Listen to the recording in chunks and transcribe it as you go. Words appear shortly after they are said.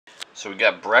So we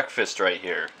got breakfast right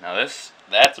here. Now that's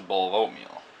a bowl of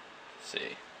oatmeal. Let's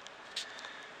see.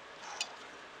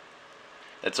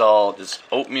 It's all just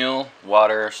oatmeal,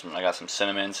 water, I got some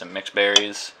cinnamon, some mixed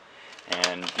berries,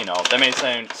 and you know, that may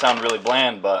sound really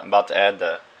bland, but I'm about to add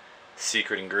the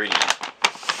secret ingredient.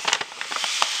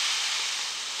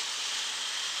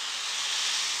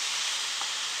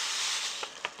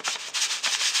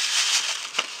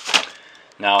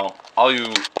 Now, all you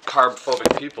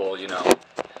carb-phobic people, you know,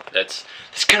 it's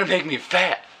gonna make me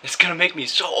fat. It's gonna make me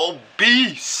so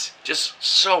obese, just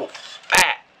so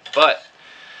fat. But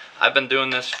I've been doing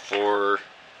this for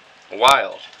a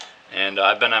while, and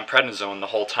I've been on prednisone the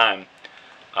whole time.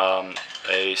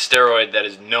 A steroid that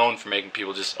is known for making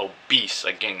people just obese,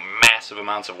 like getting massive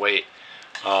amounts of weight.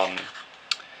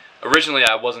 Originally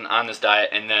I wasn't on this diet,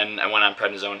 and then I went on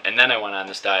prednisone, and then I went on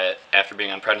this diet after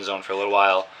being on prednisone for a little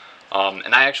while.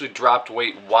 And I actually dropped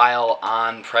weight while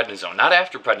on prednisone, not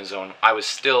after prednisone. I was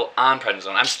still on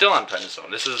prednisone. I'm still on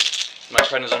prednisone. This is my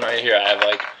prednisone right here. I have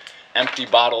like empty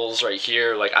bottles right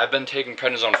here. Like, I've been taking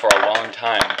prednisone for a long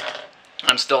time.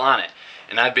 I'm still on it,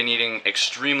 and I've been eating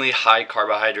extremely high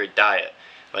carbohydrate diet.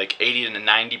 Like 80 to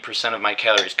 90% of my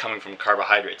calories coming from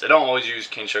carbohydrates. I don't always use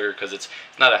cane sugar because it's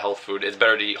not a health food. It's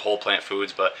better to eat whole plant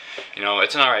foods, but you know,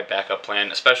 it's an alright backup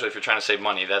plan, especially if you're trying to save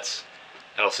money.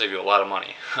 That'll save you a lot of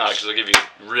money because they'll give you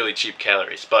really cheap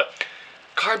calories. But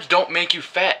carbs don't make you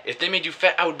fat. If they made you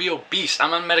fat, I would be obese.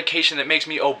 I'm on medication that makes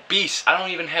me obese. I don't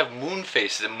even have moon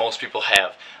face that most people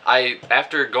have.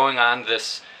 After going on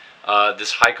this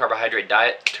this high carbohydrate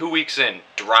diet, 2 weeks in,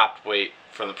 dropped weight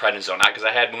from the prednisone. Not because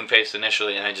I had moon face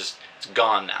initially, and it's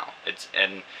gone now.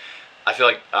 And I feel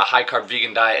like a high carb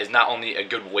vegan diet is not only a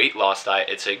good weight loss diet,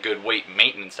 it's a good weight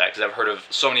maintenance diet. Because I've heard of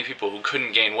so many people who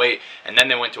couldn't gain weight, and then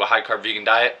they went to a high carb vegan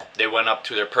diet, they went up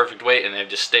to their perfect weight, and they've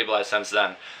just stabilized since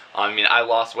then. I mean, I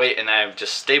lost weight, and I've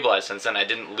just stabilized since then. I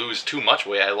didn't lose too much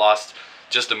weight. I lost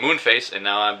just a moon face, and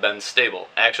now I've been stable.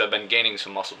 Actually, I've been gaining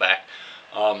some muscle back.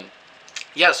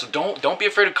 Yeah, so don't be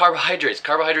afraid of carbohydrates.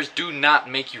 Carbohydrates do not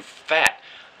make you fat.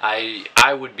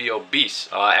 I would be obese.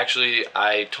 Actually,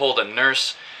 I told a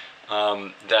nurse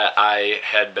that I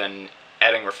had been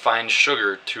adding refined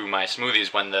sugar to my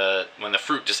smoothies when the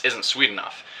fruit just isn't sweet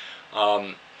enough.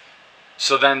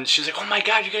 So then she's like, "Oh my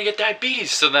God, you're gonna get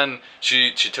diabetes." So then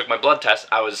she took my blood test.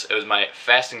 It was my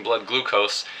fasting blood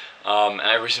glucose, and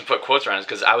I recently put quotes around it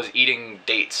because I was eating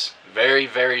dates, very,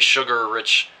 very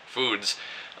sugar-rich foods,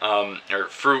 or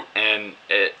fruit, and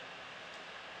it,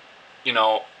 you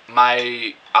know,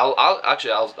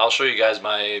 I'll show you guys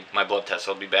my blood test.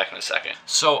 I'll be back in a second.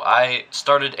 So I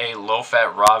started a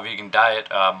low-fat raw vegan diet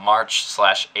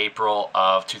March/April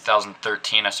of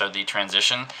 2013. I started the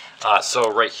transition. So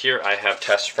right here I have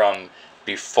tests from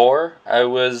before I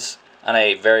was on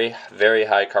a very, very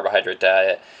high carbohydrate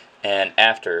diet, and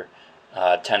after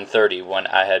 10:30, when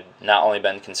I had not only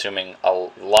been consuming a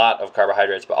lot of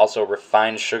carbohydrates but also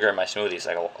refined sugar in my smoothies,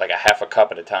 like a half a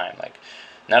cup at a time, like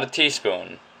not a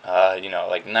teaspoon. You know,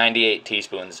 like 98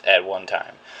 teaspoons at one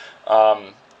time.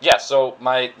 Yeah, so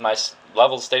my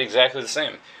levels stayed exactly the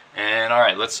same. And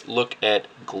alright, let's look at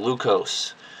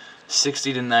glucose.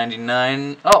 60 to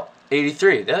 99. Oh,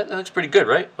 83. That looks pretty good,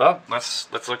 right? Well, let's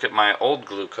look at my old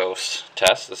glucose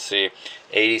test. Let's see.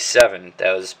 87.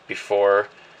 That was before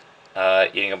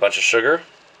eating a bunch of sugar.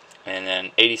 And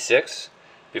then 86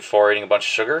 before eating a bunch of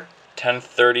sugar.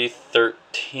 10:30,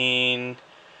 13.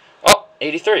 Oh,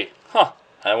 83. Huh.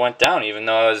 I went down even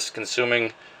though I was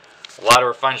consuming a lot of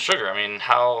refined sugar. I mean,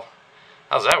 how's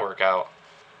that work out?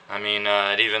 I mean,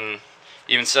 it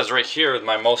even says right here with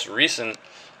my most recent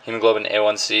hemoglobin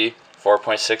A1C,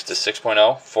 4.6 to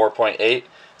 6.0, 4.8. It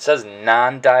says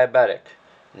non-diabetic.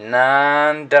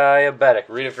 Non-diabetic.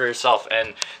 Read it for yourself.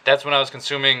 And that's when I was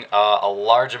consuming a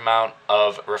large amount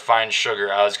of refined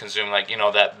sugar. I was consuming, like, you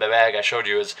know, that bag I showed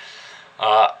you is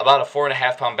about a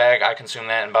 4.5 pound bag. I consumed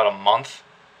that in about a month.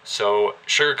 So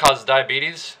sugar causes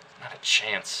diabetes? Not a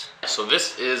chance. So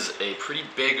this is a pretty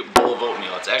big bowl of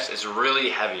oatmeal. It's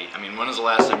really heavy. I mean, when was the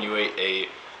last time you ate a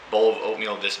bowl of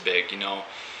oatmeal this big? You know,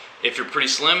 if you're pretty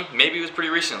slim, maybe it was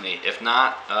pretty recently. If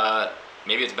not,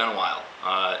 maybe it's been a while.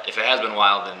 If it has been a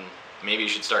while, then maybe you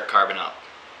should start carbing up.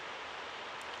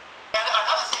 And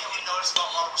another thing that we noticed about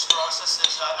multiple sclerosis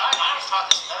is, I was taught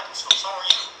this in medical school. So were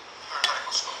you. You were in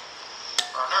medical school.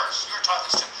 Or a nurse. You were taught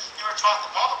this too. You were taught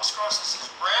that multiple sclerosis is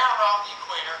rare around the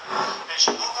equator. As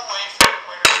you move away from the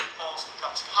equator, it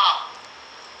becomes common.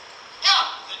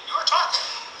 Yeah, you were taught that.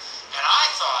 And I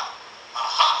thought,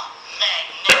 aha,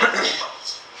 magnetic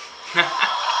fields.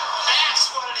 That's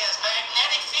what it is,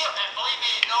 magnetic field. And believe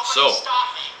me, nobody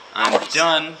stopped me. I'm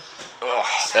done. Oh,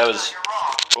 that was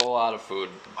A lot of food.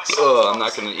 Ugh, I'm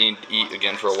not gonna eat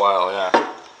again for a while.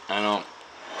 Yeah, I know.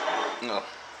 Ugh.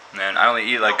 Man, I only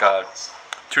eat like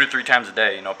 2 to 3 times a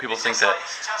day. You know, people think that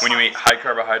when you eat high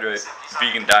carbohydrate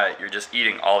vegan diet, you're just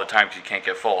eating all the time because you can't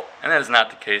get full, and that is not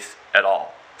the case at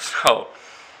all. So,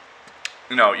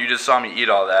 you know, you just saw me eat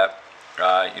all that.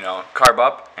 You know, carb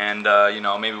up, and you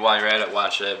know, maybe while you're at it,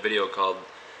 watch a video called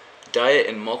Diet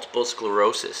and Multiple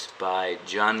Sclerosis by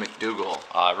John McDougall.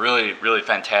 Really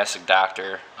fantastic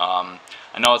doctor.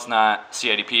 I know it's not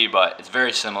CIDP, but it's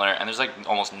very similar, and there's like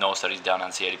almost no studies done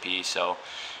on CIDP, so,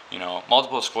 you know,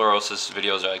 multiple sclerosis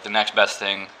videos are like the next best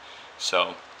thing.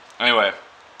 So, anyway,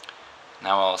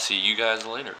 now I'll see you guys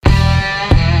later.